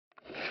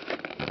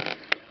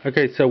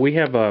Okay, so we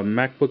have a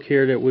MacBook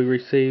here that we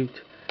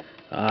received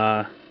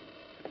that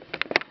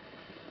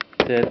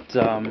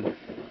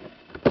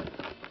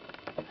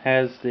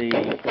has the,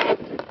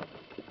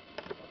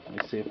 let me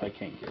see if I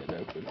can't get it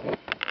open,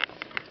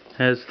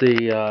 has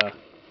the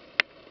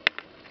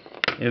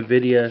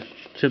Nvidia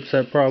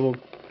chipset problem.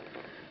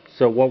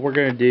 So what we're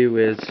going to do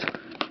is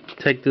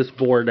take this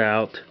board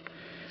out.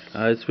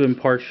 It's been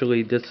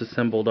partially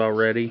disassembled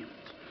already.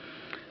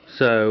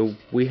 So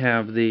we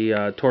have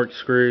the torque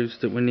screws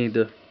that we need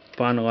to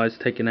finalize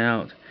taken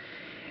out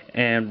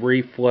and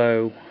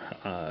reflow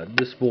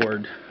this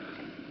board.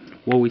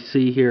 What we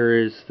see here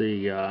is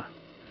the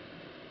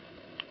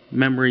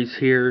memories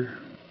here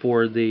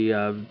for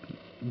the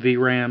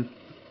VRAM.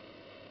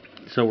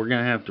 So we're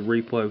going to have to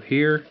reflow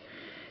here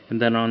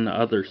and then on the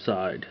other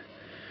side.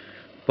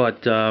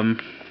 But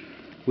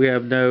we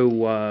have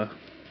no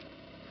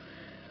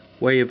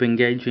way of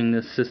engaging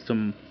this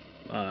system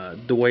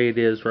the way it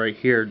is right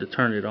here to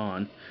turn it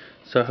on.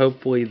 So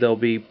hopefully there'll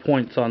be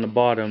points on the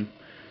bottom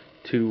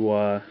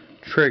to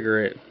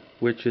trigger it,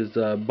 which is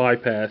a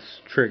bypass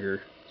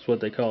trigger. That's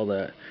what they call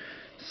that.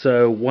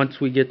 So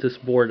once we get this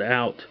board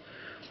out,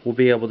 we'll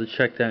be able to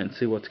check that and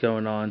see what's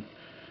going on.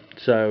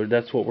 So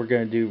that's what we're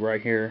going to do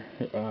right here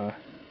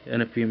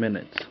in a few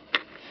minutes.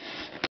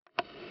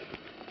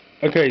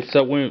 Okay,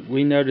 so what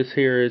we notice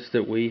here is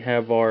that we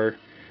have our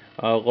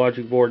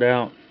logic board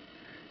out,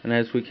 and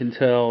as we can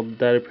tell,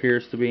 that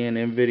appears to be an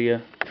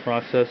Nvidia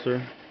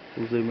processor.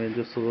 We'll zoom in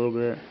just a little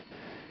bit,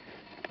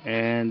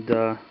 and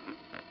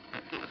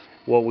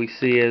what we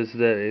see is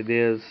that it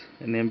is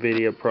an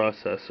Nvidia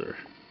processor.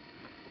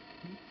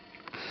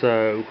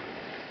 So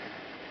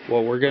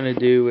what we're going to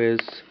do is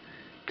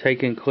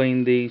take and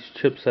clean these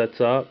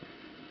chipsets up,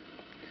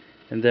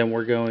 and then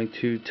we're going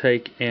to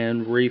take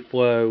and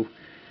reflow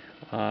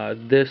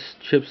this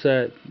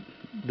chipset,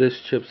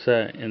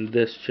 and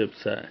this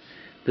chipset.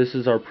 This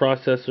is our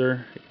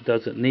processor. It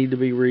doesn't need to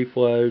be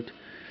reflowed,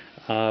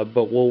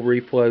 but we'll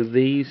reflow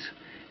these,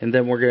 and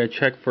then we're going to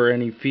check for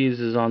any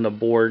fuses on the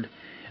board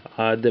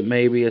that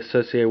may be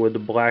associated with the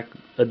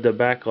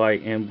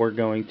backlight, and we're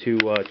going to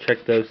check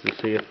those to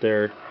see if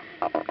they're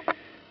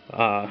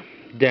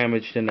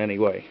damaged in any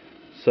way.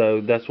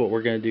 So that's what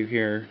we're going to do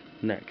here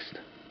next.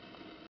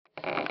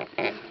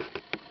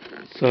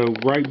 So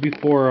right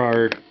before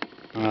our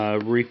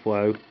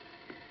reflow,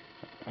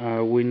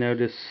 we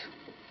notice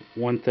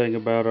one thing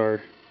about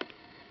our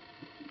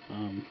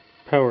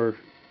power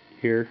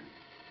here.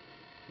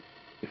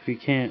 If you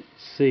can't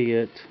see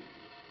it,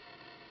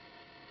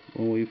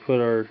 when we put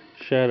our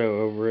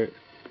shadow over it,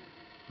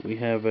 we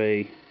have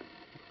a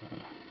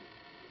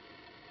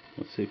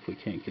let's see if we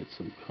can't get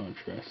some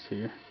contrast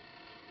here.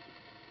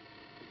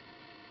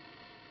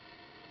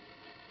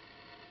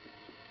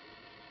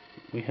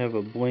 We have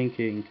a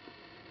blinking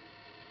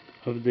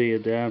of the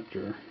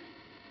adapter.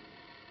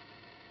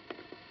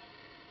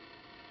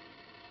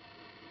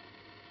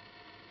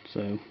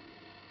 So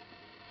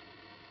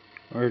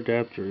our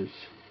adapter is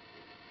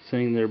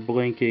sitting there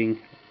blinking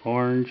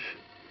orange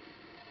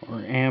or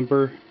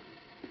amber.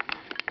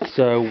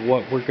 So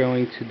what we're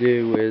going to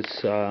do is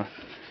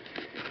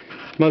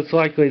most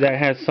likely that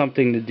has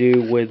something to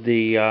do with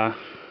the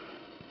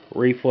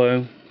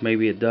reflow.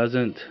 Maybe it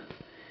doesn't,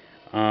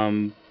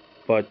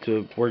 but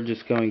we're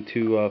just going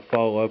to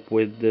follow up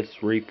with this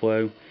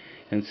reflow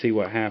and see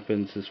what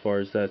happens as far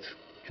as that's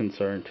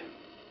concerned.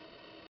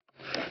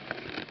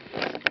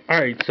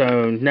 Alright,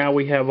 so now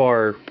we have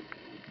our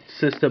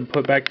system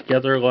put back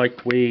together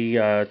like we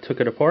took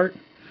it apart.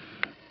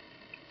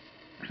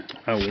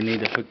 Oh, we need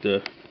to hook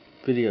the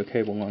video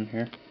cable on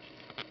here.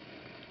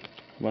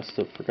 Must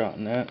have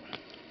forgotten that.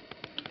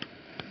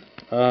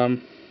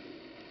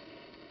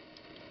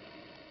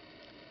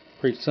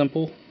 Pretty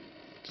simple.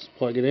 Just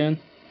plug it in.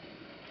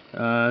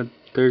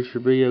 There's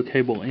your video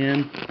cable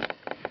in.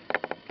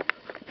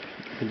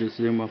 I'll just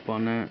zoom up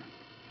on that.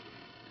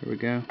 There we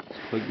go. It's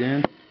plugged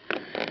in.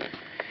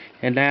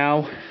 And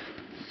now,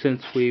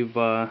 since we've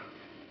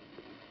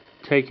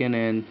taken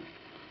and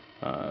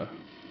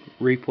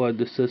reflowed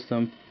the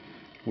system,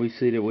 we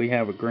see that we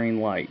have a green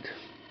light.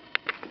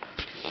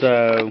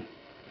 So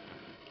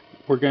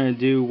we're going to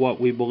do what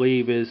we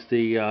believe is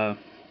the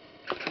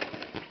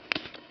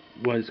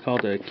what is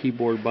called a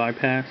keyboard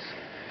bypass.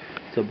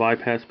 It's a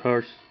bypass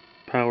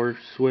power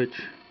switch,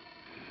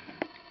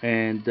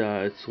 and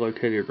it's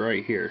located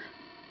right here.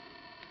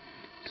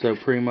 So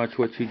pretty much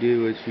what you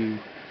do is you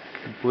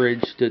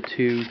bridge the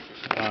two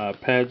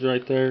pads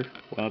right there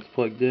while it's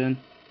plugged in.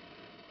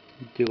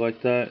 Do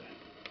like that,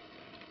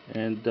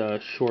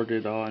 and short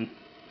it on,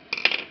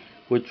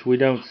 which we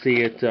don't see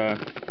it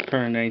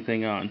turning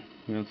anything on.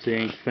 We don't see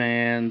any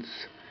fans.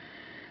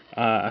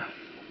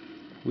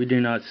 We do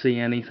not see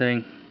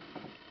anything.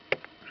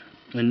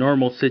 In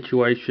normal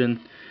situation,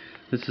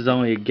 this is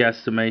only a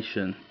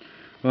guesstimation.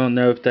 We don't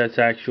know if that's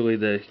actually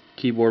the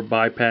keyboard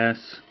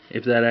bypass,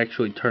 if that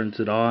actually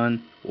turns it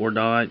on or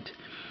not.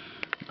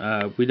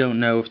 We don't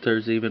know if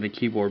there's even a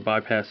keyboard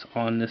bypass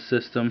on this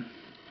system.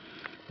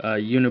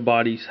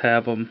 Unibodies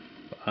have them.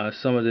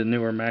 Some of the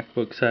newer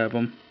MacBooks have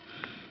them.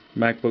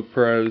 MacBook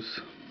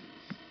Pros.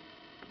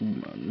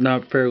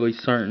 Not fairly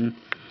certain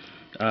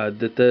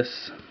that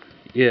this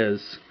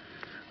is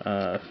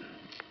a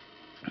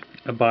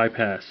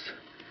bypass,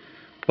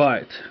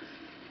 but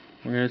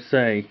we're going to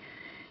say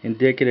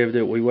indicative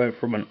that we went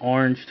from an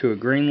orange to a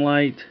green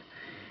light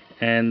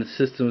and the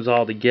system's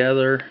all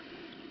together.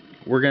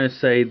 We're going to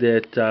say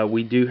that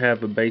we do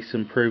have a base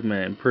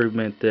improvement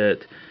that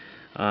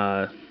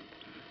the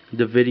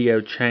video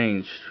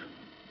changed,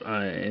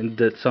 and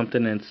that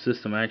something in the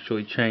system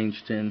actually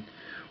changed and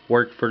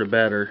worked for the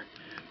better,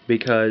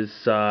 because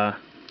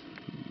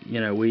you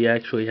know, we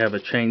actually have a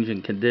change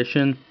in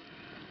condition,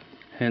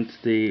 hence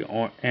the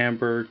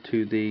amber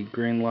to the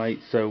green light.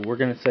 So we're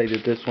going to say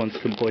that this one's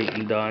complete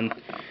and done,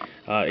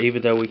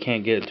 even though we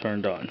can't get it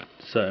turned on.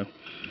 So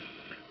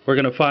we're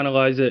going to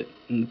finalize it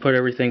and put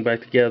everything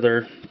back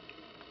together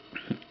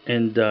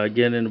and get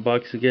it in the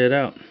box and get it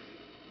out.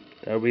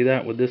 That'll be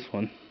that with this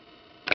one.